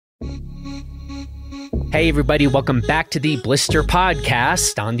Hey everybody, welcome back to the Blister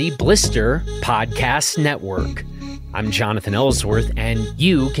Podcast on the Blister Podcast Network. I'm Jonathan Ellsworth, and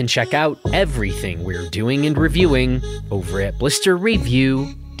you can check out everything we're doing and reviewing over at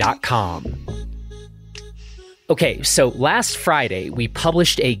blisterreview.com. Okay, so last Friday, we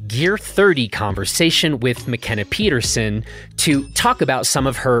published a Gear 30 conversation with McKenna Peterson to talk about some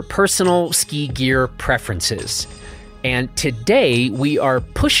of her personal ski gear preferences. And today, we are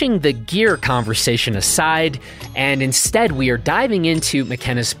pushing the gear conversation aside, and instead we are diving into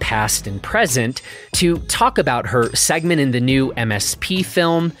McKenna's past and present to talk about her segment in the new MSP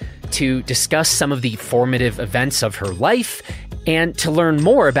film, to discuss some of the formative events of her life, and to learn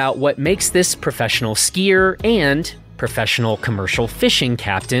more about what makes this professional skier and professional commercial fishing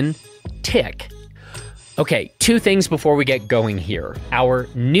captain tick. Okay, two things before we get going here. Our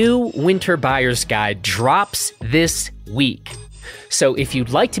new winter buyer's guide drops this week. So if you'd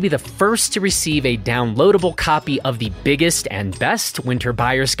like to be the first to receive a downloadable copy of the biggest and best winter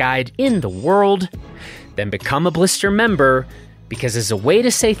buyer's guide in the world, then become a Blister member, because as a way to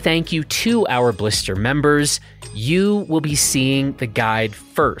say thank you to our Blister members, you will be seeing the guide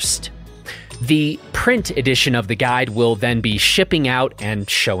first. The print edition of the guide will then be shipping out and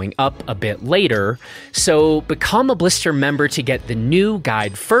showing up a bit later, so become a Blister member to get the new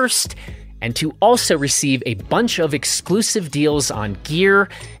guide first and to also receive a bunch of exclusive deals on gear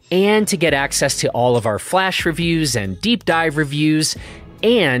and to get access to all of our flash reviews and deep dive reviews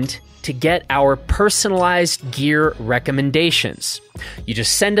and to get our personalized gear recommendations. You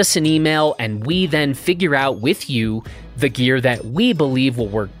just send us an email and we then figure out with you the gear that we believe will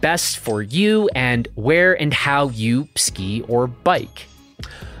work best for you and where and how you ski or bike.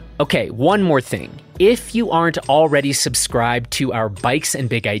 Okay, one more thing. If you aren't already subscribed to our Bikes and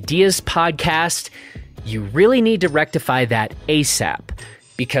Big Ideas podcast, you really need to rectify that ASAP.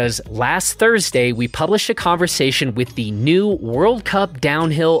 Because last Thursday, we published a conversation with the new World Cup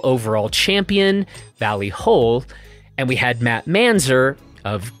downhill overall champion, Valley Hole, and we had Matt Manzer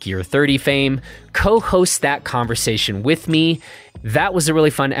of Gear 30 fame co-host that conversation with me. That was a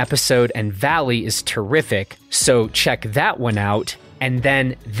really fun episode, and Valley is terrific, so check that one out. And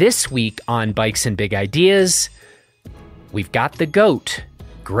then this week on Bikes and Big Ideas, we've got the GOAT,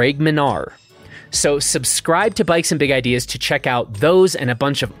 Greg Minar. So subscribe to Bikes and Big Ideas to check out those and a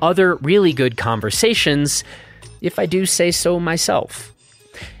bunch of other really good conversations, if I do say so myself.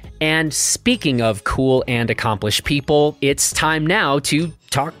 And speaking of cool and accomplished people, it's time now to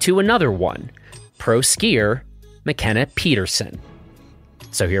talk to another one, pro skier McKenna Peterson.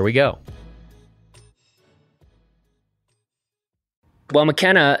 So here we go. Well,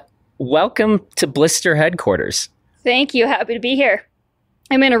 McKenna, welcome to Blister headquarters. Thank you. Happy to be here.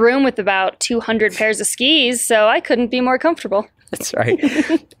 I'm in a room with about 200 pairs of skis, so I couldn't be more comfortable. That's right.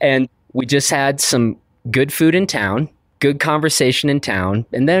 And we just had some good food in town, good conversation in town.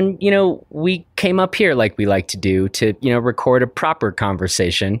 And then, we came up here like we like to do to, record a proper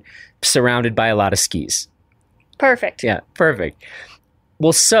conversation surrounded by a lot of skis. Perfect. Yeah, perfect.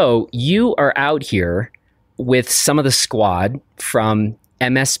 Well, so you are out here with some of the squad from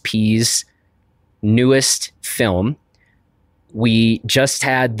MSP's newest film. We just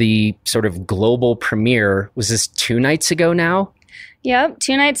had the sort of global premiere. Was this 2 nights ago now? Yep.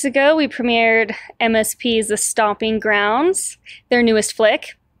 2 nights ago, we premiered MSP's The Stomping Grounds, their newest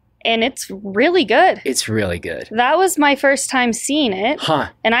flick, and it's really good. It's really good. That was my first time seeing it. Huh.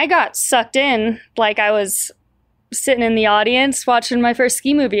 And I got sucked in like I was sitting in the audience watching my first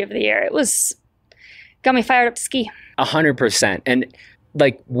ski movie of the year. Got me fired up to ski. 100%. And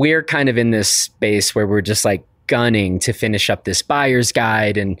we're kind of in this space where we're just gunning to finish up this buyer's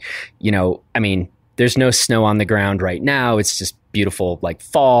guide. And, there's no snow on the ground right now. It's just beautiful,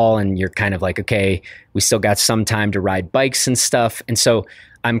 fall. And you're kind of okay, we still got some time to ride bikes and stuff. And so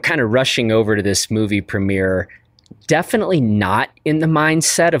I'm kind of rushing over to this movie premiere, definitely not in the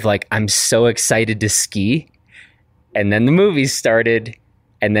mindset of I'm so excited to ski. And then the movie started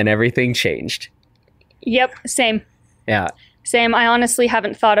and then everything changed. Yep. Same. Yeah. Same. I honestly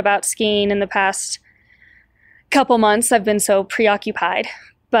haven't thought about skiing in the past couple months. I've been so preoccupied,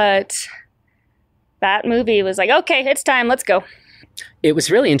 but that movie was okay, it's time, let's go. It was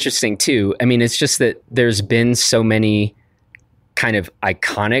really interesting too. It's just that there's been so many kind of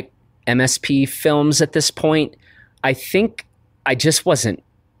iconic MSP films at this point. I think I just wasn't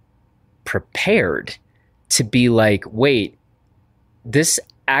prepared to be wait, this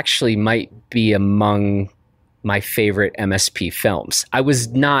actually might be among my favorite MSP films. I was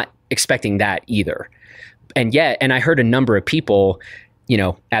not expecting that either. And I heard a number of people,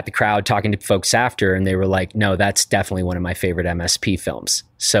 at the crowd talking to folks after, and they were no, that's definitely one of my favorite MSP films.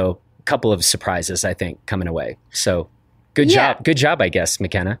 So couple of surprises, I think, coming away. So good job. Good job, I guess,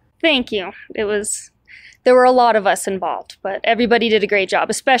 McKenna. Thank you. There were a lot of us involved, but everybody did a great job,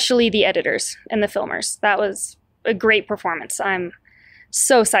 especially the editors and the filmers. That was a great performance. I'm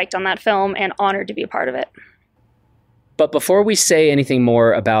so psyched on that film and honored to be a part of it. But before we say anything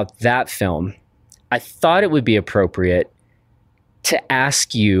more about that film, I thought it would be appropriate to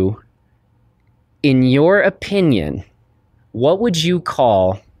ask you, in your opinion, what would you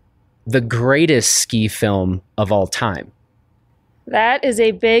call the greatest ski film of all time? That is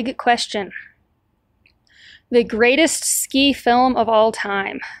a big question. The greatest ski film of all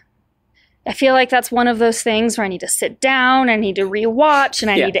time. I feel like that's one of those things where I need to sit down, I need to rewatch,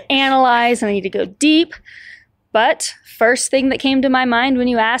 and I need to analyze, and I need to go deep. But first thing that came to my mind when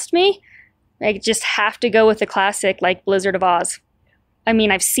you asked me, I just have to go with the classic like Blizzard of Oz. I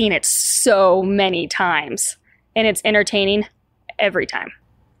mean, I've seen it so many times, and it's entertaining every time.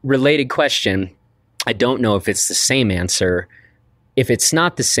 Related question. I don't know if it's the same answer. If it's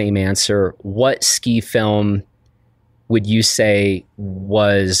not the same answer, what ski film would you say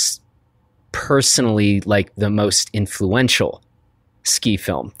was personally like the most influential ski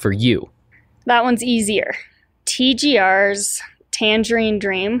film for you? That one's easier. TGR's Tangerine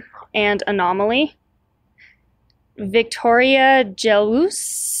Dream and Anomaly. Victoria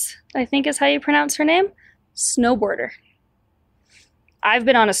Gelus, I think is how you pronounce her name, snowboarder. I've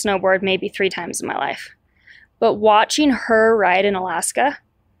been on a snowboard maybe 3 times in my life, but watching her ride in Alaska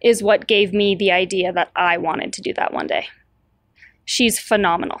is what gave me the idea that I wanted to do that one day. She's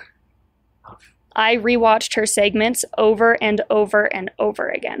phenomenal. I rewatched her segments over and over and over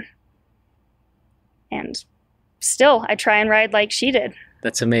again. And still, I try and ride like she did.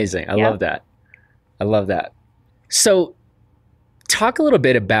 That's amazing. I love that. I love that. So talk a little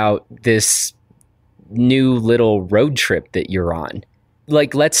bit about this new little road trip that you're on.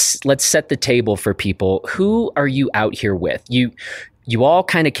 Like, let's set the table for people. Who are you out here with? You all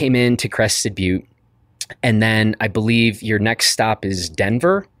kind of came into Crested Butte, and then I believe your next stop is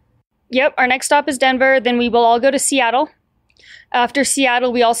Denver. Yep, our next stop is Denver. Then we will all go to Seattle. After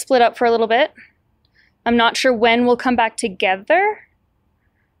Seattle, we all split up for a little bit. I'm not sure when we'll come back together,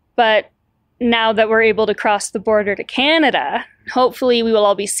 but now that we're able to cross the border to Canada, hopefully we will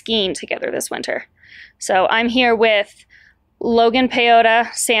all be skiing together this winter. So I'm here with Logan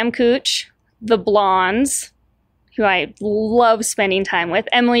Peyote, Sam Cooch, the Blondes, who I love spending time with,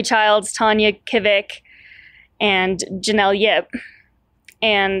 Emily Childs, Tanya Kivik, and Janelle Yip.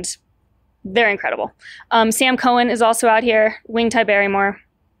 And they're incredible. Sam Cohen is also out here, Wing Ty Barrymore.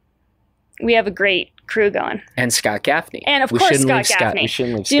 We have a great crew going. And Scott Gaffney. And of course, Scott Gaffney.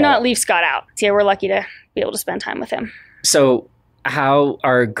 Do not leave Scott out. Yeah, we're lucky to be able to spend time with him. So how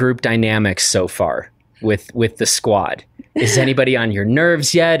are group dynamics so far with the squad? Is anybody on your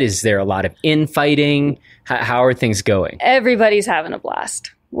nerves yet? Is there a lot of infighting? How are things going? Everybody's having a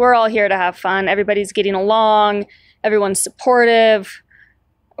blast. We're all here to have fun. Everybody's getting along. Everyone's supportive.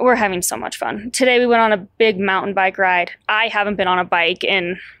 We're having so much fun. Today we went on a big mountain bike ride. I haven't been on a bike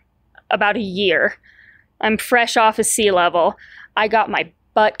in about a year. I'm fresh off of sea level. I got my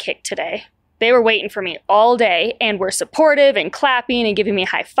butt kicked today. They were waiting for me all day and were supportive and clapping and giving me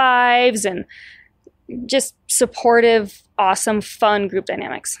high fives and just supportive, awesome, fun group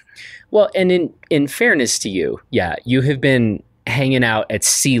dynamics. Well, and in fairness to you, you have been hanging out at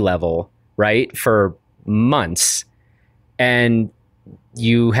sea level, right, for months, and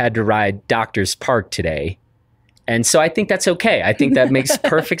you had to ride Doctor's Park today. And so I think that's okay. I think that makes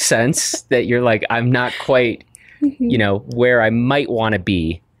perfect sense that you're like, I'm not quite, where I might want to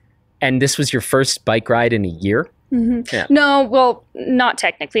be. And this was your first bike ride in a year? Mm-hmm. Yeah. No, well, not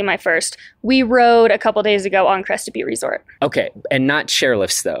technically my first. We rode a couple days ago on Crested Butte Resort. Okay. And not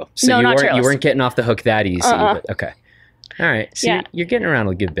chairlifts, though. So no, not chairlifts. You weren't getting off the hook that easy. But okay. All right. So you're getting around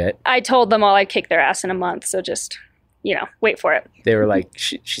a good bit. I told them all I'd kick their ass in a month. So just, wait for it. They were like,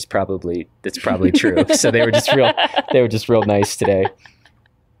 that's probably true. So they were just real nice today.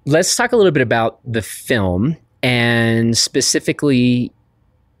 Let's talk a little bit about the film and specifically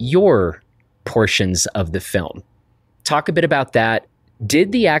your portions of the film. Talk a bit about that.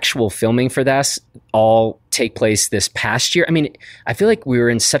 Did the actual filming for this all take place this past year? I mean, I feel like we were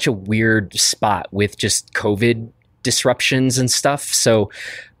in such a weird spot with just COVID disruptions and stuff. So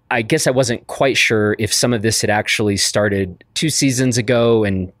I guess I wasn't quite sure if some of this had actually started 2 seasons ago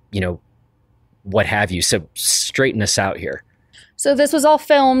and, what have you. So straighten us out here. So this was all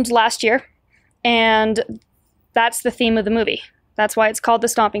filmed last year, and that's the theme of the movie. That's why it's called The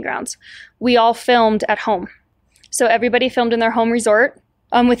Stomping Grounds. We all filmed at home. So everybody filmed in their home resort,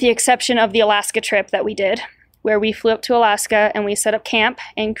 with the exception of the Alaska trip that we did. where we flew up to Alaska and we set up camp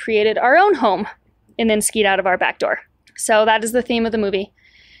and created our own home and then skied out of our back door. So that is the theme of the movie.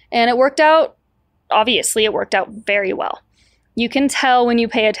 And it worked out, obviously, it worked out very well. You can tell when you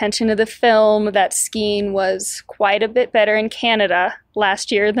pay attention to the film that skiing was quite a bit better in Canada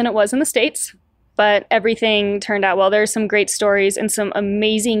last year than it was in the States. But everything turned out well. There's some great stories and some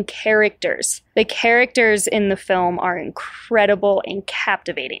amazing characters. The characters in the film are incredible and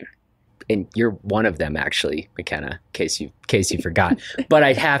captivating. And you're one of them, actually, McKenna, in case you forgot. But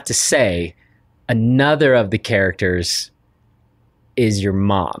I'd have to say, another of the characters is your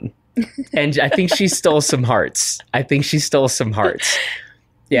mom. And I think she stole some hearts.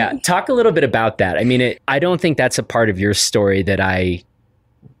 Yeah. Talk a little bit about that. I mean, I don't think that's a part of your story that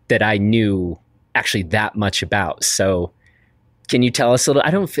I knew actually that much about. So can you tell us a little?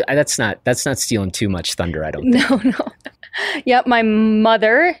 I don't feel that's not stealing too much thunder, I don't think. No. Yep. My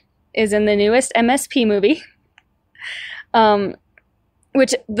mother is in the newest MSP movie.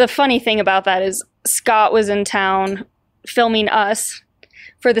 Which the funny thing about that is Scott was in town filming us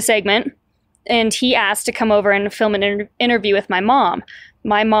for the segment, and he asked to come over and film an interview with my mom.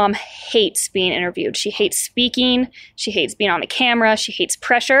 My mom hates being interviewed. She hates speaking. She hates being on the camera. She hates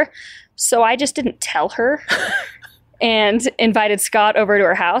pressure. So I just didn't tell her and invited Scott over to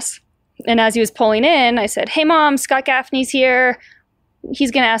her house. And as he was pulling in, I said, "Hey, Mom, Scott Gaffney's here.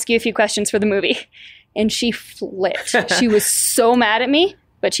 He's going to ask you a few questions for the movie." And she flipped. She was so mad at me,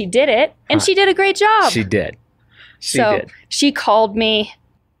 but she did it, and she did a great job. She did. She called me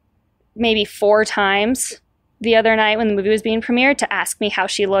maybe 4 times the other night when the movie was being premiered to ask me how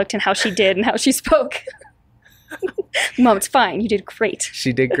she looked and how she did and how she spoke. Mom, it's fine. You did great.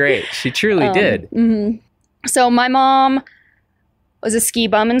 She did great. She truly did. Mm-hmm. So my mom was a ski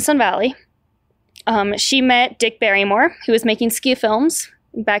bum in Sun Valley. She met Dick Barrymore, who was making ski films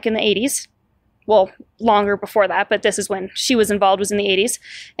back in the 80s. Well, longer before that, but this is when she was involved, was in the 80s.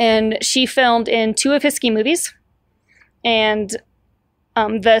 And she filmed in 2 of his ski movies. And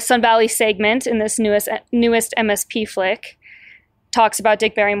the Sun Valley segment in this newest MSP flick talks about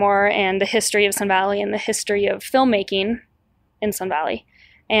Dick Barrymore and the history of Sun Valley and the history of filmmaking in Sun Valley.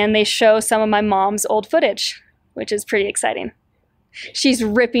 And they show some of my mom's old footage, which is pretty exciting. She's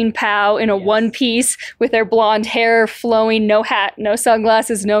ripping pow in a one piece with her blonde hair flowing, no hat, no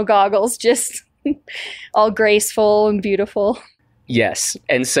sunglasses, no goggles, just all graceful and beautiful. Yes.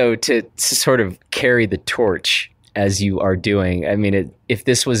 And so to sort of carry the torch as you are doing, I mean, if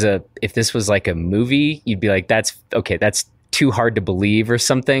this was like a movie, you'd be like, that's too hard to believe or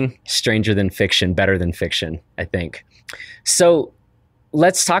something. Stranger than fiction, better than fiction, I think. So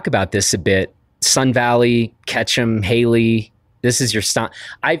let's talk about this a bit. Sun Valley, Ketchum, Haley, this is your stunt.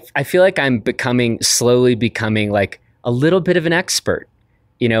 I feel like I'm slowly becoming like a little bit of an expert,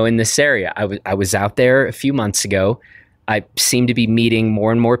 in this area. I was out there a few months ago. I seem to be meeting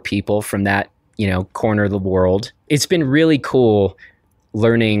more and more people from that, corner of the world. It's been really cool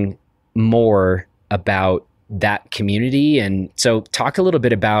learning more about that community. And so talk a little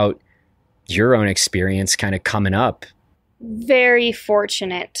bit about your own experience kind of coming up. Very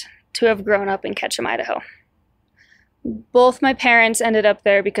fortunate to have grown up in Ketchum, Idaho. Both my parents ended up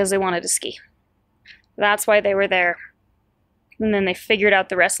there because they wanted to ski. That's why they were there. And then they figured out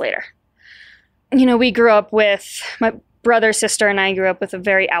the rest later. We grew up with, my brother, sister, and I grew up with a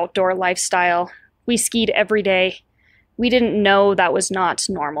very outdoor lifestyle. We skied every day. We didn't know that was not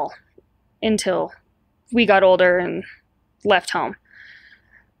normal until we got older and left home.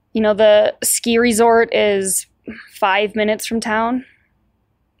 The ski resort is 5 minutes from town.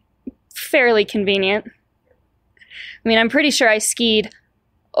 Fairly convenient. I mean, I'm pretty sure I skied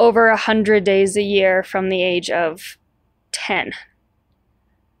over 100 days a year from the age of 10.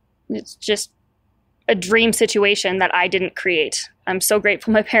 It's just a dream situation that I didn't create. I'm so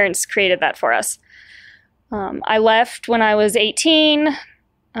grateful my parents created that for us. I left when I was 18.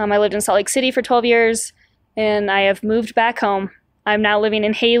 I lived in Salt Lake City for 12 years, and I have moved back home. I'm now living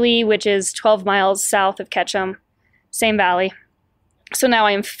in Haley, which is 12 miles south of Ketchum, same valley. So now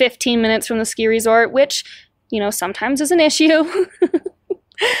I am 15 minutes from the ski resort, which, sometimes is an issue.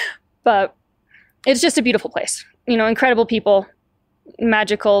 But it's just a beautiful place. Incredible people,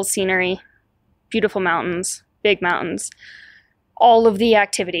 magical scenery, beautiful mountains, big mountains, all of the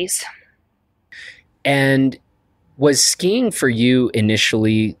activities. And was skiing for you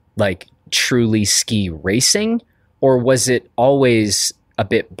initially like truly ski racing, or was it always a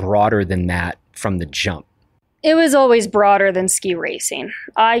bit broader than that from the jump? It was always broader than ski racing.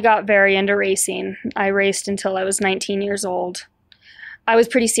 I got very into racing. I raced until I was 19 years old. I was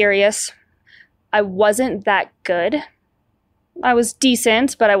pretty serious. I wasn't that good, I was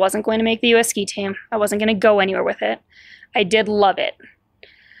decent, but I wasn't going to make the U.S. ski team. I wasn't going to go anywhere with it. I did love it.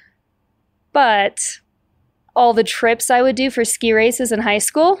 But all the trips I would do for ski races in high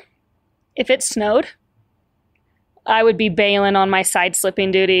school, if it snowed, I would be bailing on my side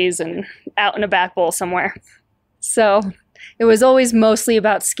slipping duties and out in a back bowl somewhere. So it was always mostly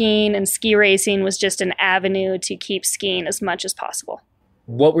about skiing, and ski racing was just an avenue to keep skiing as much as possible.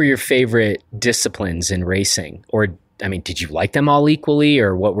 What were your favorite disciplines in racing? Or, I mean, did you like them all equally,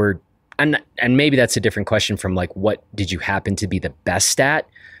 or what were, and maybe that's a different question from like, what did you happen to be the best at,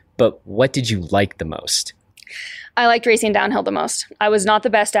 but what did you like the most? I liked racing downhill the most. I was not the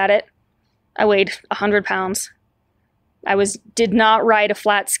best at it. I weighed 100 pounds. Did not ride a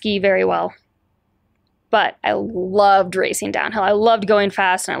flat ski very well, but I loved racing downhill. I loved going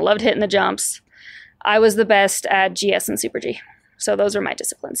fast and I loved hitting the jumps. I was the best at GS and Super G. So those are my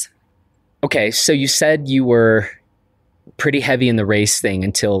disciplines. Okay, so you said you were pretty heavy in the race thing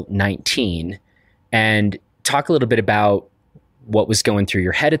until 19. And talk a little bit about what was going through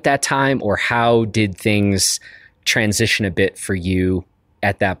your head at that time, or how did things transition a bit for you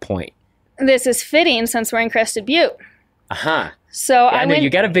at that point? This is fitting since we're in Crested Butte. Uh-huh. So yeah, I know you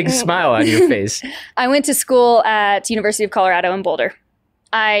got a big smile on your face. I went to school at University of Colorado in Boulder.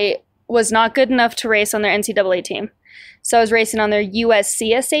 I was not good enough to race on their NCAA team. So I was racing on their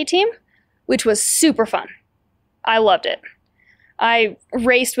USCSA team, which was super fun. I loved it. I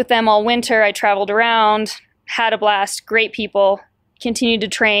raced with them all winter. I traveled around, had a blast, great people, continued to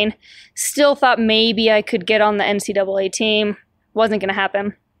train. Still thought maybe I could get on the NCAA team. Wasn't going to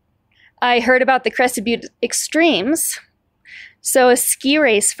happen. I heard about the Crested Butte Extremes. So a ski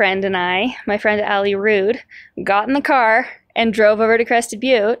race friend and I, my friend Allie Rude, got in the car and drove over to Crested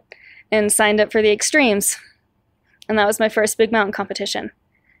Butte and signed up for the Extremes. And that was my first big mountain competition.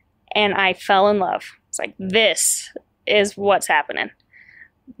 And I fell in love. It's like, this is what's happening.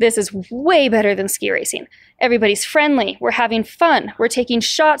 This is way better than ski racing. Everybody's friendly. We're having fun. We're taking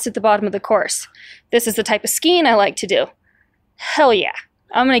shots at the bottom of the course. This is the type of skiing I like to do. Hell yeah.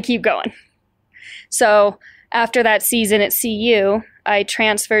 I'm going to keep going. So after that season at CU, I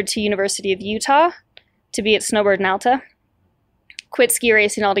transferred to University of Utah to be at Snowbird and Alta, quit ski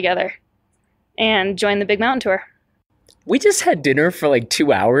racing altogether, and joined the Big Mountain Tour. We just had dinner for like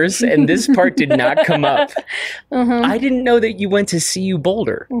 2 hours and this part did not come up. I didn't know that you went to CU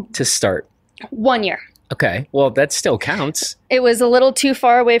Boulder to start. 1 year. Okay. Well, that still counts. It was a little too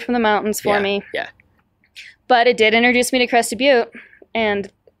far away from the mountains for me. Yeah. But it did introduce me to Crested Butte.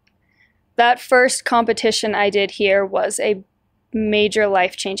 And that first competition I did here was a major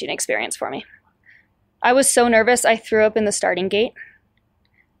life-changing experience for me. I was so nervous I threw up in the starting gate.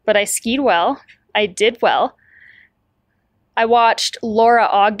 But I skied well. I did well. I watched Laura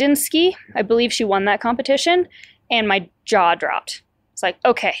Ogden ski. I believe she won that competition, and my jaw dropped. It's like,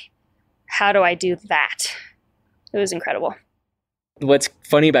 okay, how do I do that? It was incredible. What's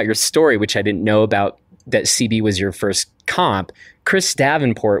funny about your story, which I didn't know about, that CB was your first comp, Chris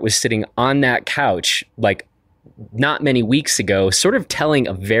Davenport was sitting on that couch like not many weeks ago, sort of telling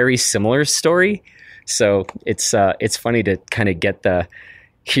a very similar story. So it's funny to kind of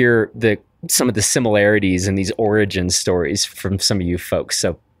hear some of the similarities in these origin stories from some of you folks.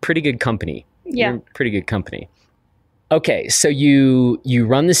 So pretty good company. Yeah. You're pretty good company. Okay. So you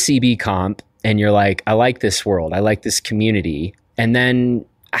run the CB comp and you're like, I like this world. I like this community. And then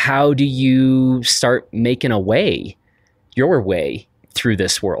how do you start making your way through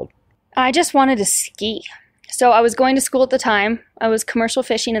this world? I just wanted to ski. So I was going to school at the time. I was commercial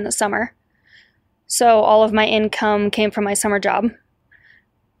fishing in the summer. So all of my income came from my summer job.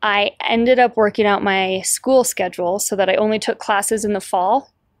 I ended up working out my school schedule so that I only took classes in the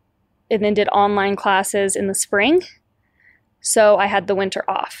fall and then did online classes in the spring. So I had the winter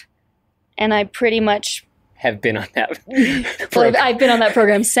off. And I pretty much have been on that well, I've been on that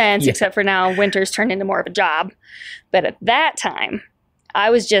program since, except for now winter's turned into more of a job. But at that time, I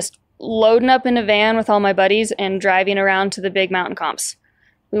was just loading up in a van with all my buddies and driving around to the big mountain comps.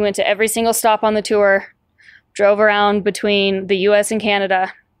 We went to every single stop on the tour, drove around between the US and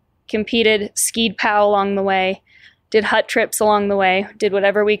Canada, competed, skied POW along the way, did hut trips along the way, did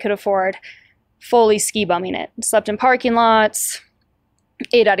whatever we could afford, fully ski bumming it. Slept in parking lots,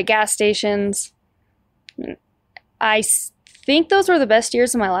 ate out of gas stations. I think those were the best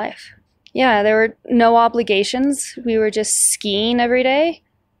years of my life. Yeah, there were no obligations. We were just skiing every day,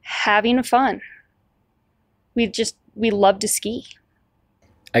 having fun. We loved to ski.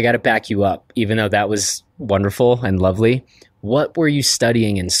 I got to back you up, even though that was wonderful and lovely. What were you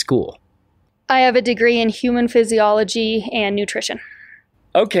studying in school? I have a degree in human physiology and nutrition.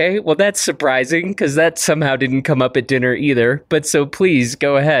 Okay, well, that's surprising because that somehow didn't come up at dinner either. But so please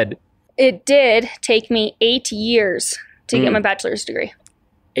go ahead. It did take me 8 years to get my bachelor's degree.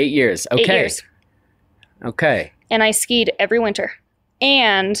 8 years. Okay. 8 years. Okay. And I skied every winter.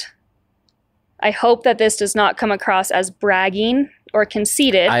 And I hope that this does not come across as bragging or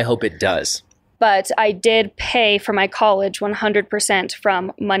conceited. I hope it does. But I did pay for my college 100%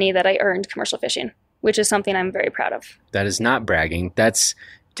 from money that I earned commercial fishing, which is something I'm very proud of. That is not bragging. That's,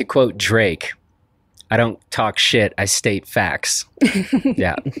 to quote Drake, I don't talk shit, I state facts.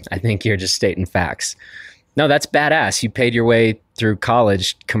 Yeah, I think you're just stating facts. No, that's badass. You paid your way through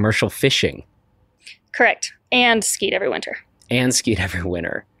college commercial fishing. Correct. And skied every winter. And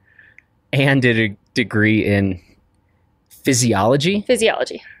did a degree in physiology?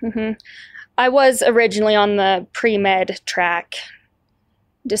 Physiology. Mm-hmm. I was originally on the pre-med track.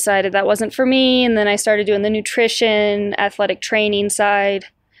 Decided that wasn't for me, and then I started doing the nutrition, athletic training side.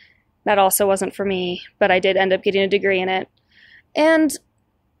 That also wasn't for me, but I did end up getting a degree in it. And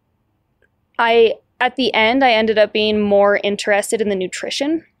at the end, I ended up being more interested in the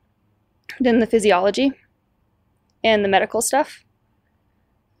nutrition than the physiology and the medical stuff.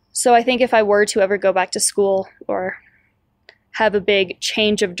 So I think if I were to ever go back to school or have a big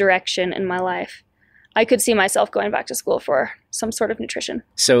change of direction in my life, I could see myself going back to school for some sort of nutrition.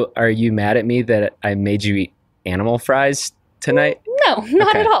 So are you mad at me that I made you eat animal fries tonight? No,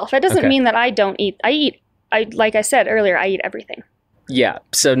 not at all. That doesn't mean that I don't eat. Like I said earlier, I eat everything. Yeah.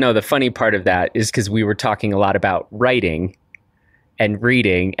 So no, the funny part of that is because we were talking a lot about writing and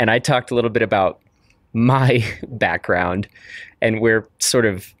reading, and I talked a little bit about my background, and we're sort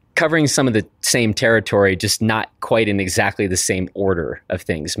of covering some of the same territory, just not quite in exactly the same order of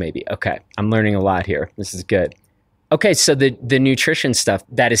things, maybe. Okay. I'm learning a lot here. This is good. Okay. So the nutrition stuff,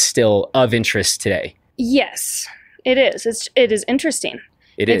 that is still of interest today. Yes, it is. It is interesting.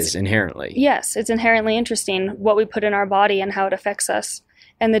 It is inherently. Yes, it's inherently interesting what we put in our body and how it affects us,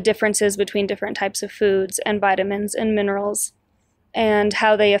 and the differences between different types of foods and vitamins and minerals, and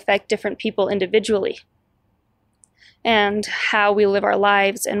how they affect different people individually, and how we live our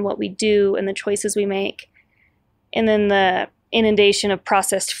lives and what we do and the choices we make, and then the inundation of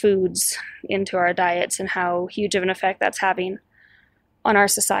processed foods into our diets and how huge of an effect that's having on our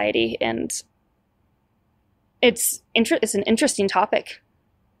society. And it's an interesting topic.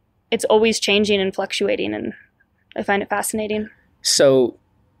 It's always changing and fluctuating, and I find it fascinating. So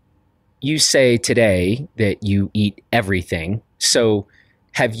you say today that you eat everything. So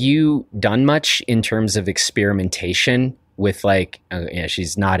have you done much in terms of experimentation with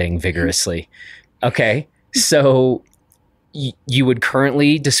she's nodding vigorously. Okay. So you would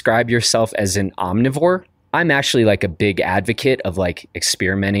currently describe yourself as an omnivore? I'm actually like a big advocate of like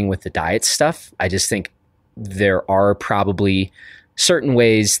experimenting with the diet stuff. I just think there are probably certain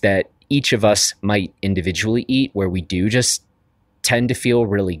ways that each of us might individually eat where we do just tend to feel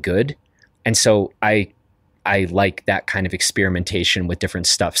really good. And so I like that kind of experimentation with different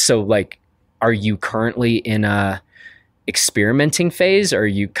stuff. So like, are you currently in a experimenting phase, or are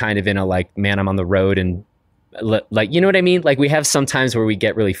you kind of in a like, man, I'm on the road and like, you know what I mean? Like we have some times where we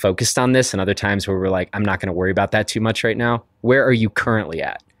get really focused on this and other times where we're like, I'm not going to worry about that too much right now. Where are you currently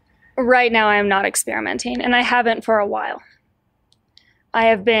at? Right now I am not experimenting, and I haven't for a while. I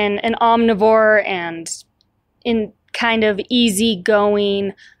have been an omnivore and in kind of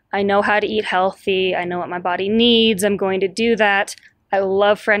easygoing. I know how to eat healthy. I know what my body needs. I'm going to do that. I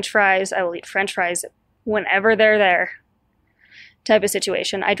love French fries. I will eat French fries whenever they're there type of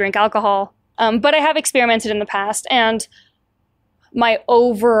situation. I drink alcohol. But I have experimented in the past, and my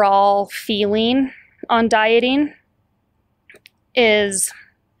overall feeling on dieting is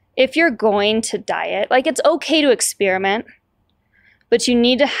if you're going to diet, like it's okay to experiment, but you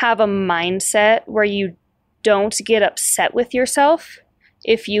need to have a mindset where you don't get upset with yourself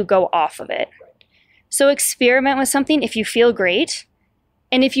if you go off of it. So experiment with something if you feel great.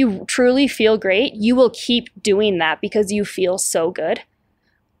 And if you truly feel great, you will keep doing that because you feel so good.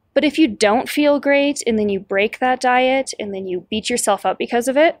 But if you don't feel great and then you break that diet and then you beat yourself up because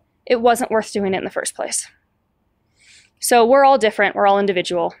of it, it wasn't worth doing it in the first place. So we're all different. We're all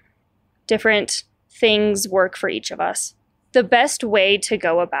individual. Different things work for each of us. The best way to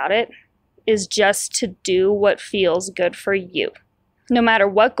go about it is just to do what feels good for you. No matter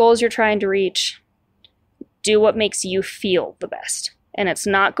what goals you're trying to reach, do what makes you feel the best. And it's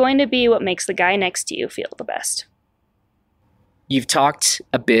not going to be what makes the guy next to you feel the best. You've talked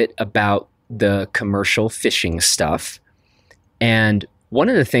a bit about the commercial fishing stuff. And one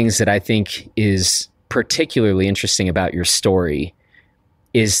of the things that I think is particularly interesting about your story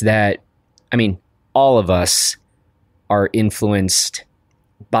is that, I mean, all of us are influenced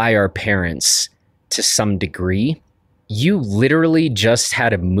by our parents to some degree. You literally just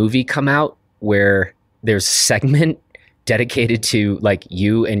had a movie come out where there's a segment dedicated to like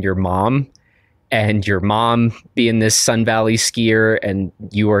you and your mom being this Sun Valley skier and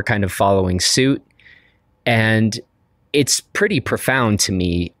you are kind of following suit. And it's pretty profound to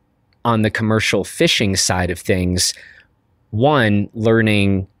me on the commercial fishing side of things. One,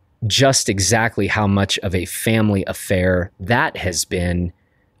 learning just exactly how much of a family affair that has been.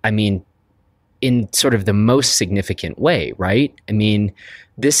 I mean, in sort of the most significant way, right? I mean,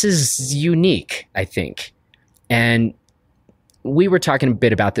 this is unique, I think. And we were talking a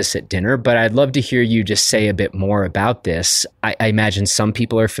bit about this at dinner, but I'd love to hear you just say a bit more about this. I imagine some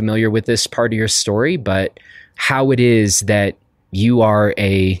people are familiar with this part of your story, but how it is that you are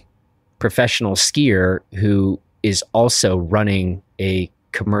a professional skier who is also running a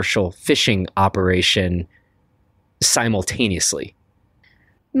commercial fishing operation simultaneously.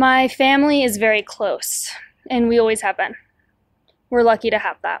 My family is very close, and we always have been. We're lucky to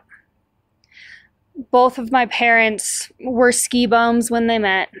have that. Both of my parents were ski bums when they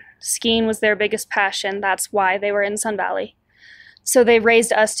met. Skiing was their biggest passion. That's why they were in Sun Valley. So they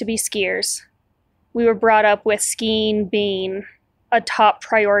raised us to be skiers. We were brought up with skiing being a top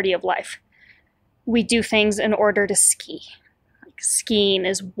priority of life. We do things in order to ski. Like, skiing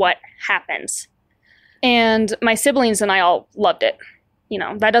is what happens. And my siblings and I all loved it. You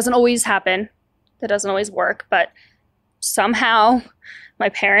know, that doesn't always happen. That doesn't always work. But somehow my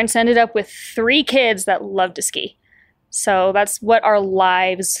parents ended up with 3 kids that loved to ski. So that's what our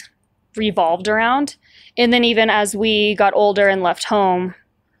lives revolved around. And then even as we got older and left home,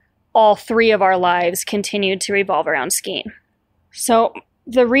 all 3 of our lives continued to revolve around skiing. So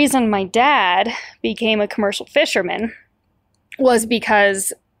the reason my dad became a commercial fisherman was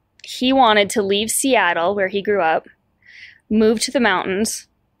because he wanted to leave Seattle, where he grew up, move to the mountains,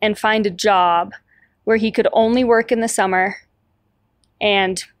 and find a job where he could only work in the summer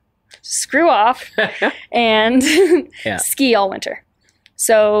and screw off and ski all winter.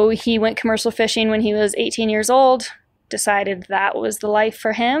 So he went commercial fishing when he was 18 years old, decided that was the life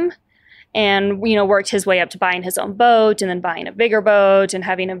for him, and, you know, worked his way up to buying his own boat and then buying a bigger boat and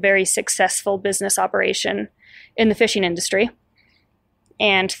having a very successful business operation in the fishing industry.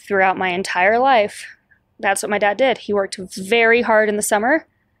 And throughout my entire life, that's what my dad did. He worked very hard in the summer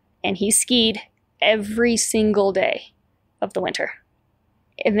and he skied every single day of the winter.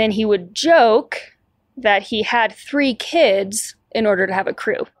 And then he would joke that he had 3 kids in order to have a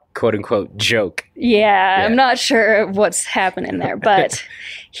crew. Quote unquote joke. Yeah, I'm not sure what's happening there, but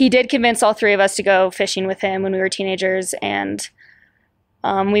he did convince all 3 of us to go fishing with him when we were teenagers, and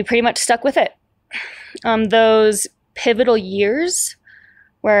we pretty much stuck with it. Those pivotal years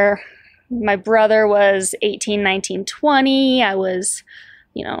where my brother was 18, 19, 20, I was,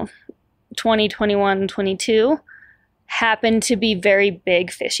 20, 21, 22, happened to be very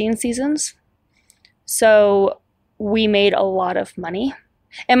big fishing seasons. So we made a lot of money.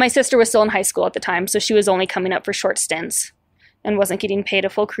 And my sister was still in high school at the time, so she was only coming up for short stints and wasn't getting paid a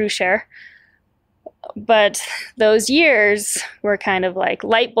full crew share. But those years were kind of like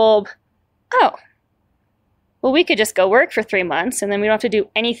light bulb. Oh, well, we could just go work for 3 months and then we don't have to do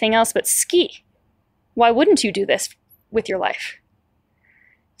anything else but ski. Why wouldn't you do this with your life?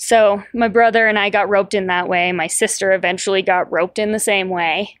 So my brother and I got roped in that way. My sister eventually got roped in the same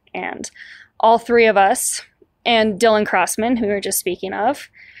way. And all 3 of us, and Dylan Crossman, who we were just speaking of,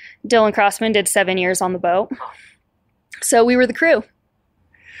 Dylan Crossman did 7 years on the boat. So we were the crew.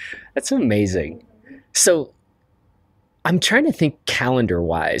 That's amazing. So I'm trying to think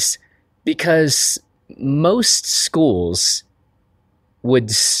calendar-wise, because most schools would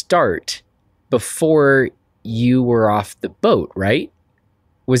start before you were off the boat, right?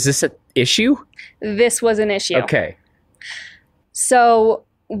 Was this an issue? This was an issue. Okay. So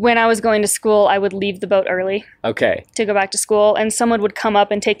when I was going to school, I would leave the boat early. Okay. To go back to school, and someone would come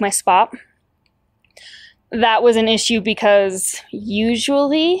up and take my spot. That was an issue because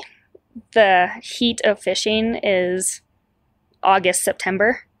usually the heat of fishing is August,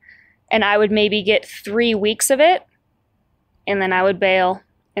 September, and I would maybe get 3 weeks of it, and then I would bail,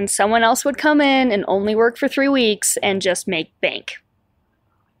 and someone else would come in and only work for 3 weeks and just make bank.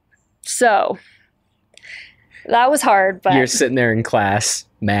 So that was hard, but... You're sitting there in class,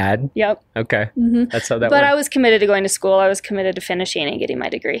 mad? Yep. Okay. Mm-hmm. That's how that But worked. I was committed to going to school. I was committed to finishing and getting my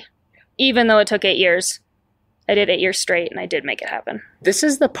degree. Even though it took 8 years. I did 8 years straight, and I did make it happen. This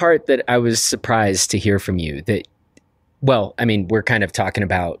is the part that I was surprised to hear from you. That, well, I mean, we're kind of talking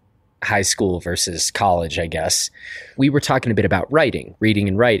about high school versus college, I guess. We were talking a bit about reading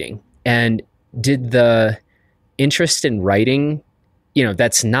and writing. And did the interest in writing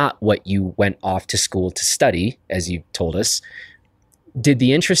that's not what you went off to school to study, as you told us. Did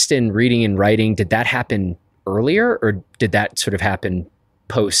the interest in reading and writing, did that happen earlier, or did that sort of happen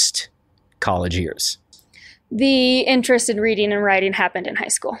post college years? The interest in reading and writing happened in high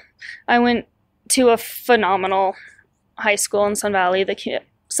school. I went to a phenomenal high school in Sun Valley, the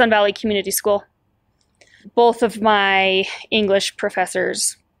Sun Valley Community School. Both of my English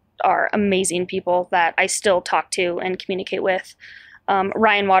professors are amazing people that I still talk to and communicate with.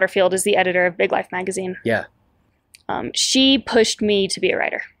 Ryan Waterfield is the editor of Big Life magazine. Yeah. She pushed me to be a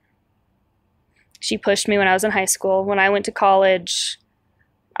writer. She pushed me when I was in high school. When I went to college,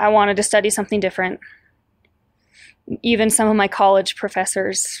 I wanted to study something different. Even some of my college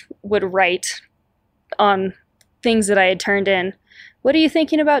professors would write on things that I had turned in. What are you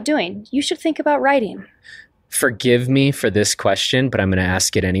thinking about doing? You should think about writing. Forgive me for this question, but I'm going to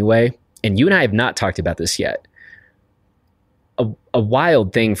ask it anyway. And you and I have not talked about this yet. A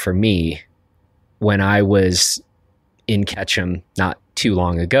wild thing for me when I was in Ketchum not too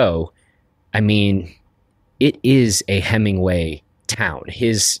long ago, I mean, it is a Hemingway town.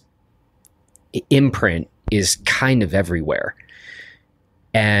 His imprint is kind of everywhere.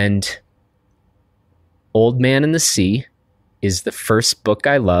 And Old Man and the Sea is the first book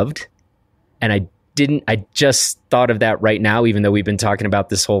I loved. And I just thought of that right now, even though we've been talking about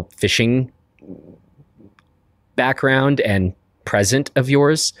this whole fishing background and present of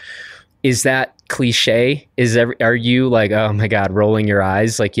yours. Is that cliche? Are you like, oh my God, rolling your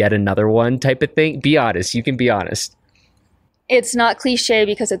eyes like yet another one type of thing? Be honest. You can be honest. It's not cliche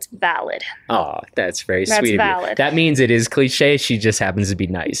because it's valid. Oh, that's very sweet of you. That's valid. That means it is cliche. She just happens to be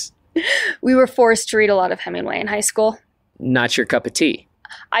nice. We were forced to read a lot of Hemingway in high school. Not your cup of tea.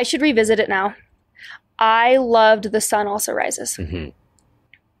 I should revisit it now. I loved The Sun Also Rises. Mm-hmm.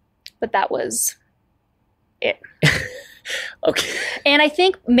 But that was it. Okay. And I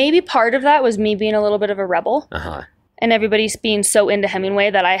think maybe part of that was me being a little bit of a rebel. Uh-huh. And everybody's being so into Hemingway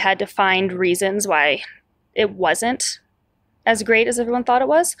that I had to find reasons why it wasn't as great as everyone thought it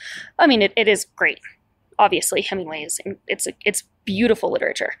was. I mean, it is great. Obviously, Hemingway it's beautiful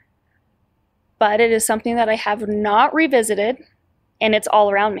literature. But it is something that I have not revisited, and it's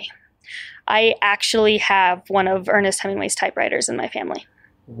all around me. I actually have one of Ernest Hemingway's typewriters in my family.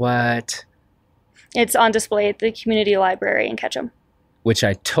 What? It's on display at the community library in Ketchum. Which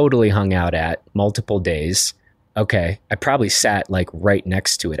I totally hung out at multiple days. Okay. I probably sat like right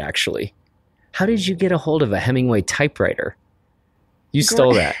next to it, actually. How did you get a hold of a Hemingway typewriter? You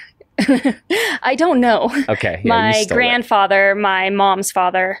stole that. I don't know. Okay. Yeah, my grandfather, my mom's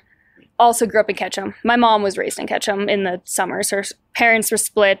father, also grew up in Ketchum. My mom was raised in Ketchum in the summers. Her parents were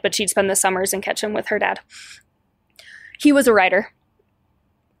split, but she'd spend the summers in Ketchum with her dad. He was a writer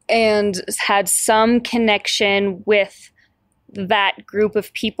and had some connection with that group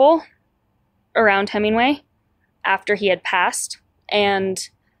of people around Hemingway after he had passed. And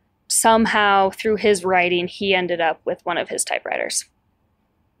somehow through his writing, he ended up with one of his typewriters.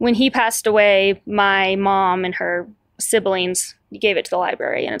 When he passed away, my mom and her siblings gave it to the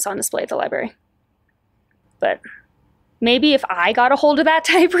library, and it's on display at the library. But maybe if I got a hold of that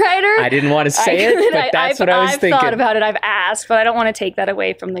typewriter... I didn't want to say it, but that's what I was thinking. I've thought about it. I've asked, but I don't want to take that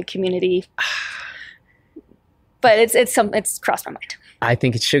away from the community. But it's crossed my mind. I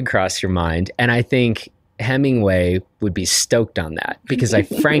think it should cross your mind. And I think Hemingway would be stoked on that, because I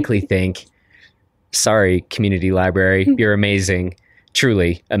frankly think, sorry, community library, you're amazing,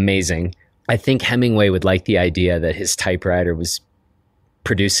 truly amazing. I think Hemingway would like the idea that his typewriter was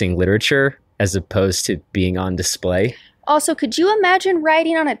producing literature as opposed to being on display. Also, could you imagine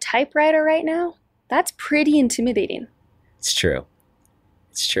writing on a typewriter right now? That's pretty intimidating. It's true.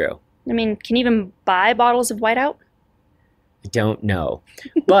 It's true. I mean, can you even buy bottles of whiteout? I don't know.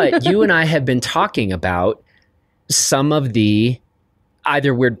 But you and I have been talking about some of the,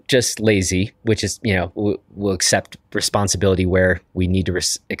 either we're just lazy, which is, we'll accept responsibility where we need to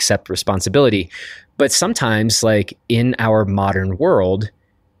accept responsibility. But sometimes, like in our modern world,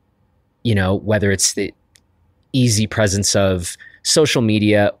 whether it's the easy presence of social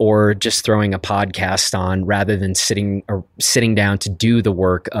media or just throwing a podcast on rather than sitting down to do the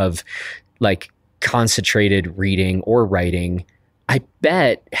work of like concentrated reading or writing, I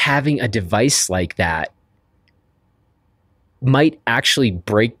bet having a device like that might actually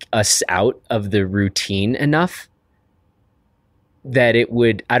break us out of the routine enough that it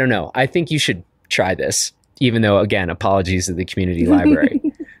would, I don't know. I think you should try this, even though, again, apologies to the community library.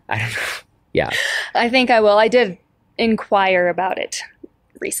 I don't know. Yeah. I think I will. I did inquire about it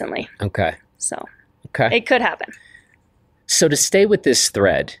recently. Okay. So it could happen. So to stay with this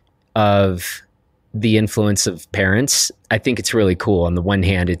thread of the influence of parents. I think it's really cool. On the one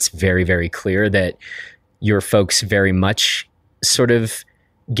hand, it's very, very clear that your folks very much sort of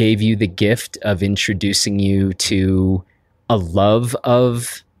gave you the gift of introducing you to a love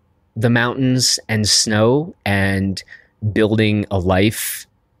of the mountains and snow and building a life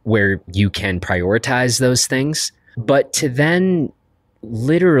where you can prioritize those things. But to then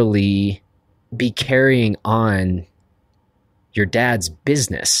literally be carrying on your dad's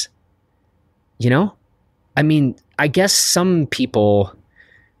business, you know? I mean, I guess some people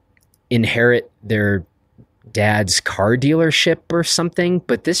inherit their dad's car dealership or something,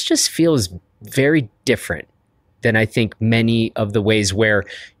 but this just feels very different than I think many of the ways where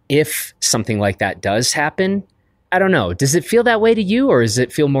if something like that does happen, I don't know, does it feel that way to you, or does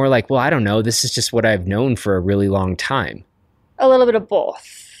it feel more like, well, I don't know, this is just what I've known for a really long time? A little bit of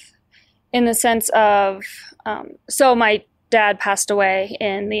both, in the sense of, so my dad passed away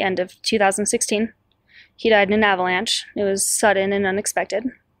in the end of 2016. He died in an avalanche. It was sudden and unexpected.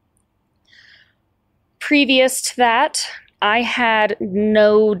 Previous to that, I had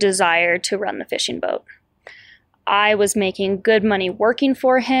no desire to run the fishing boat. I was making good money working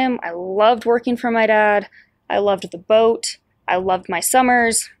for him. I loved working for my dad. I loved the boat. I loved my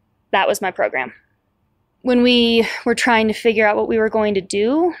summers. That was my program. When we were trying to figure out what we were going to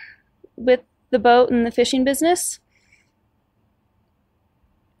do with the boat and the fishing business,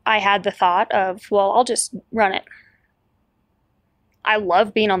 I had the thought of, well, I'll just run it. I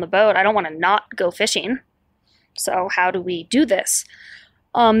love being on the boat. I don't want to not go fishing. So how do we do this?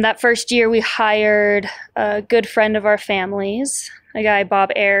 That first year, we hired a good friend of our family's, a guy,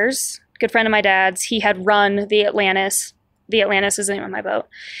 Bob Ayers, good friend of my dad's. He had run the Atlantis. The Atlantis is the name of my boat.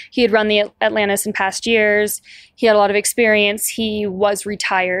 He had run the Atlantis in past years. He had a lot of experience. He was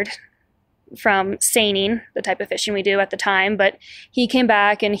retired from seining, the type of fishing we do at the time, but he came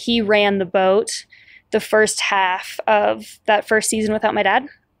back and he ran the boat the first half of that first season without my dad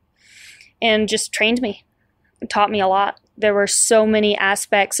and just trained me, taught me a lot. There were so many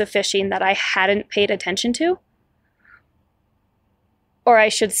aspects of fishing that I hadn't paid attention to, or I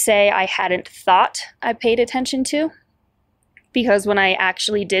should say I hadn't thought I paid attention to, because when I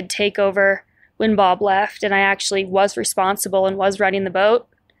actually did take over when Bob left and I actually was responsible and was running the boat,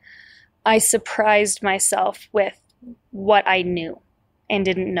 I surprised myself with what I knew and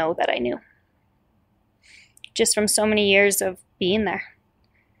didn't know that I knew. Just from so many years of being there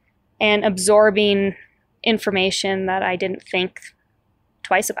and absorbing information that I didn't think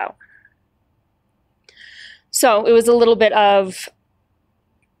twice about. So it was a little bit of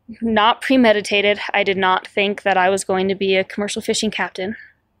not premeditated. I did not think that I was going to be a commercial fishing captain.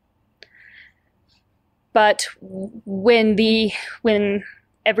 But when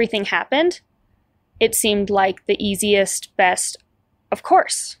everything happened, it seemed like the easiest, best, of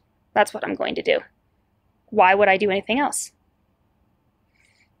course, that's what I'm going to do. Why would I do anything else?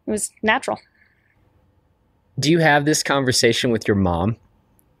 It was natural. Do you have this conversation with your mom?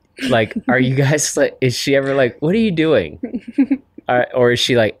 Like, are you guys like, is she ever like, what are you doing? Or is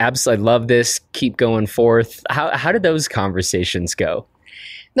she like, absolutely, I love this, keep going forth? How did those conversations go?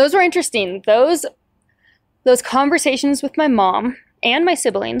 Those were interesting. Those conversations with my mom and my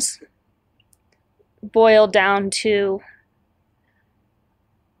siblings boiled down to,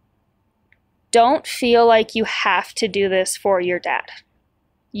 don't feel like you have to do this for your dad.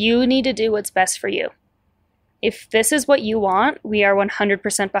 You need to do what's best for you. If this is what you want, we are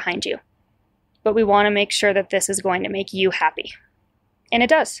 100% behind you. But we want to make sure that this is going to make you happy. And it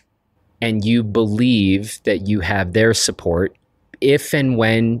does. And you believe that you have their support if and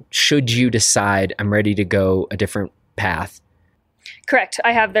when, should you decide I'm ready to go a different path? Correct.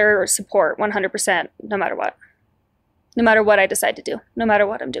 I have their support 100%, no matter what. No matter what I decide to do, no matter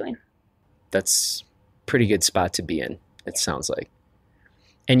what I'm doing. That's a pretty good spot to be in, it sounds like.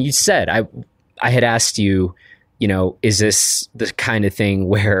 And you said, I had asked you, is this the kind of thing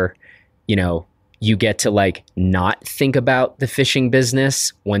where, you get to like not think about the fishing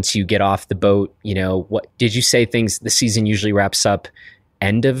business once you get off the boat? What did you say? The season usually wraps up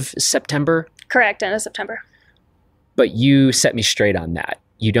end of September? Correct, end of September. But you set me straight on that.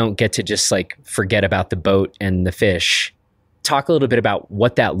 You don't get to just like forget about the boat and the fish. Talk a little bit about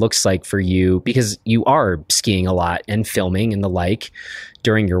what that looks like for you, because you are skiing a lot and filming and the like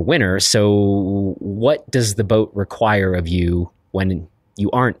during your winter. So what does the boat require of you when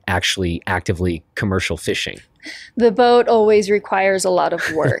you aren't actually actively commercial fishing? The boat always requires a lot of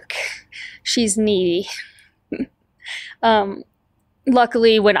work. She's needy.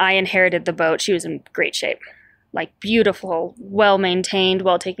 Luckily, when I inherited the boat, she was in great shape. Like beautiful, well-maintained,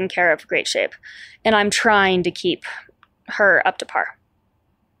 well taken care of, great shape. And I'm trying to keep her up to par.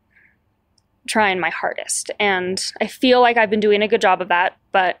 trying my hardest. And I feel like I've been doing a good job of that,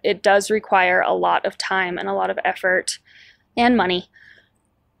 but it does require a lot of time and a lot of effort and money.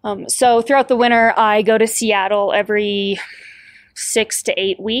 So throughout the winter, I go to Seattle every 6 to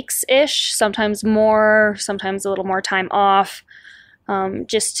 8 weeks-ish, sometimes more, sometimes a little more time off,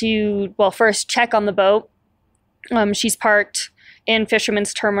 just to, well, first check on the boat. She's parked in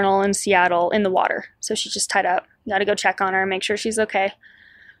Fisherman's Terminal in Seattle in the water. So she's just tied up. You got to go check on her, make sure she's okay,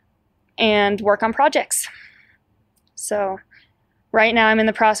 and work on projects. So right now I'm in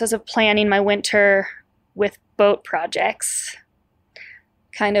the process of planning my winter with boat projects,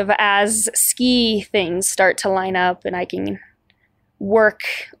 kind of as ski things start to line up and I can work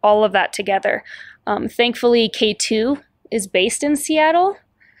all of that together. Thankfully, K2 is based in Seattle,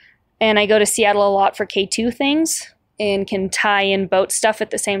 and I go to Seattle a lot for K2 things and can tie in boat stuff at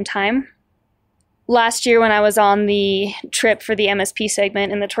the same time. Last year when I was on the trip for the MSP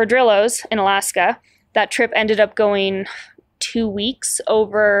segment in the Tordrillos in Alaska, that trip ended up going 2 weeks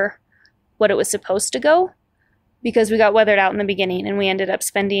over what it was supposed to go because we got weathered out in the beginning, and we ended up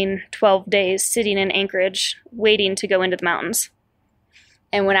spending 12 days sitting in Anchorage waiting to go into the mountains.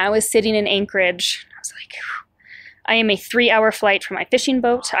 And when I was sitting in Anchorage, I was like, I am a 3-hour flight from my fishing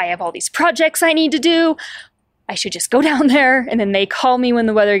boat. I have all these projects I need to do. I should just go down there, and then they call me when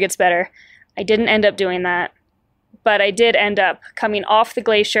the weather gets better. I didn't end up doing that, but I did end up coming off the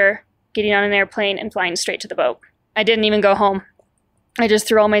glacier, getting on an airplane, and flying straight to the boat. I didn't even go home. I just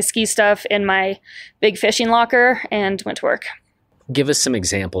threw all my ski stuff in my big fishing locker and went to work. Give us some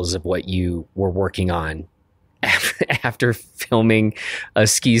examples of what you were working on after filming a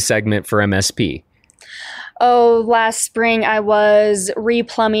ski segment for MSP. Oh, last spring I was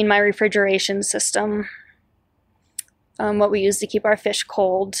replumbing my refrigeration system, what we use to keep our fish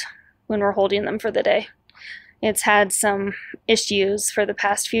cold when we're holding them for the day. It's had some issues for the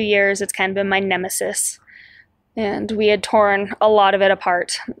past few years. It's kind of been my nemesis. And we had torn a lot of it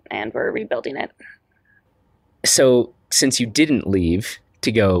apart, and we're rebuilding it. So since you didn't leave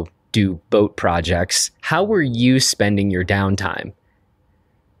to go do boat projects, how were you spending your downtime?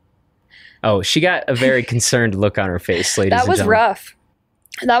 Oh, she got a very concerned look on her face, ladies and gentlemen. That was rough.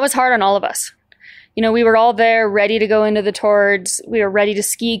 That was hard on all of us. You know, we were all there ready to go into the Tords. We were ready to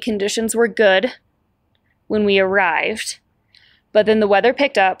ski. Conditions were good when we arrived. But then the weather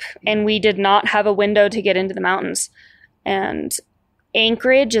picked up, and we did not have a window to get into the mountains. And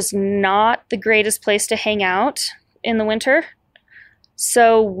Anchorage is not the greatest place to hang out in the winter.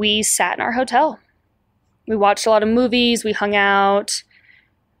 So we sat in our hotel. We watched a lot of movies. We hung out.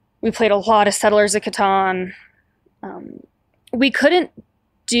 We played a lot of Settlers of Catan. We couldn't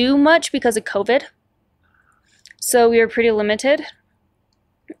do much because of COVID. So we were pretty limited.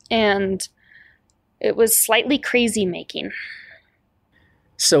 And it was slightly crazy making.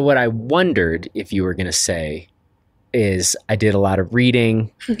 So what I wondered if you were going to say is I did a lot of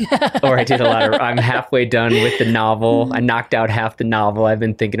reading, or I'm halfway done with the novel. I knocked out half the novel I've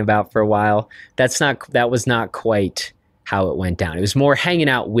been thinking about for a while. That was not quite how it went down. It was more hanging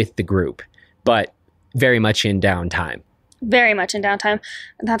out with the group, but very much in downtime. Very much in downtime.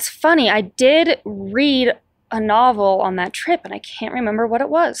 And that's funny. I did read a novel on that trip, and I can't remember what it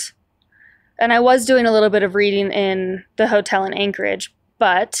was. And I was doing a little bit of reading in the hotel in Anchorage,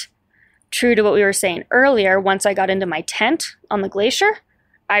 but true to what we were saying earlier, once I got into my tent on the glacier,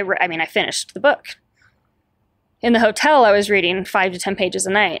 I finished the book. In the hotel, I was reading 5 to 10 pages a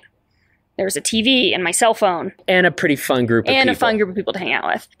night. There was a TV and my cell phone. And a pretty fun group of people. And a fun group of people to hang out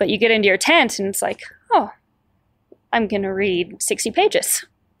with. But you get into your tent and it's like, oh, I'm going to read 60 pages.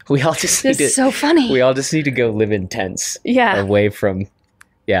 We all just need to, so funny. We all just need to go live in tents. Yeah. Away from,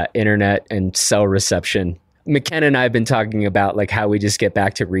 internet and cell reception. McKenna and I have been talking about like how we just get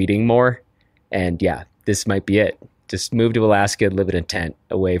back to reading more. And this might be it. Just move to Alaska, live in a tent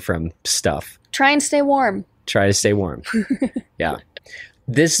away from stuff. Try and stay warm. Try to stay warm. Yeah.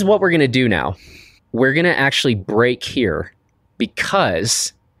 This is what we're going to do now. We're going to actually break here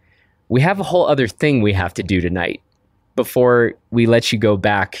because we have a whole other thing we have to do tonight. Before we let you go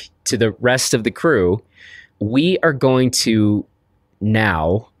back to the rest of the crew, we are going to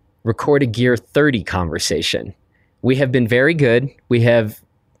now record a Gear 30 conversation. We have been very good. We have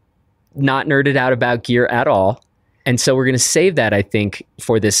not nerded out about gear at all. And so we're going to save that, I think,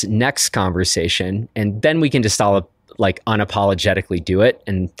 for this next conversation. And then we can just all unapologetically do it.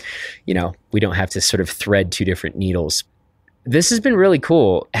 And, we don't have to sort of thread two different needles. This has been really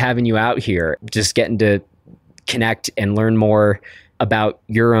cool having you out here, just getting to connect and learn more about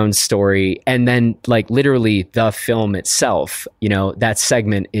your own story. And then literally the film itself, that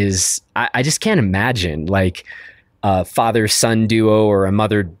segment is, I just can't imagine a father-son duo or a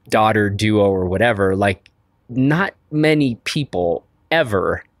mother-daughter duo or whatever. Like, not many people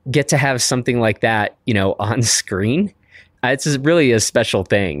ever get to have something like that, on screen. It's really a special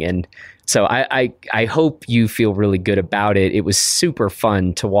thing. And so I hope you feel really good about it. It was super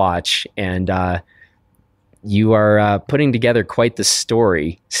fun to watch. And you are putting together quite the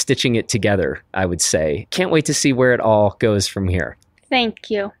story, stitching it together, I would say. Can't wait to see where it all goes from here. Thank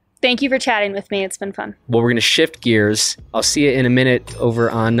you. Thank you for chatting with me. It's been fun. Well, we're going to shift gears. I'll see you in a minute over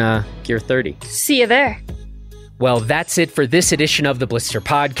on Gear 30. See you there. Well, that's it for this edition of the Blister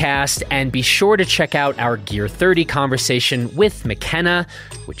Podcast, and be sure to check out our Gear 30 conversation with McKenna,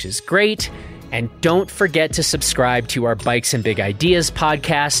 which is great. And don't forget to subscribe to our Bikes and Big Ideas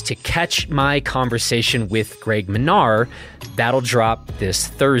podcast to catch my conversation with Greg Minar. That'll drop this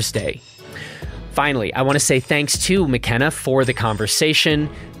Thursday. Finally, I want to say thanks to McKenna for the conversation.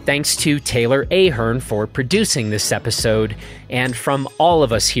 Thanks to Taylor Ahern for producing this episode. And from all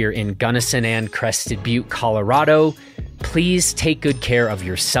of us here in Gunnison and Crested Butte, Colorado, please take good care of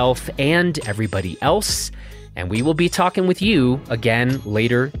yourself and everybody else. And we will be talking with you again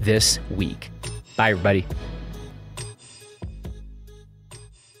later this week. Bye, everybody.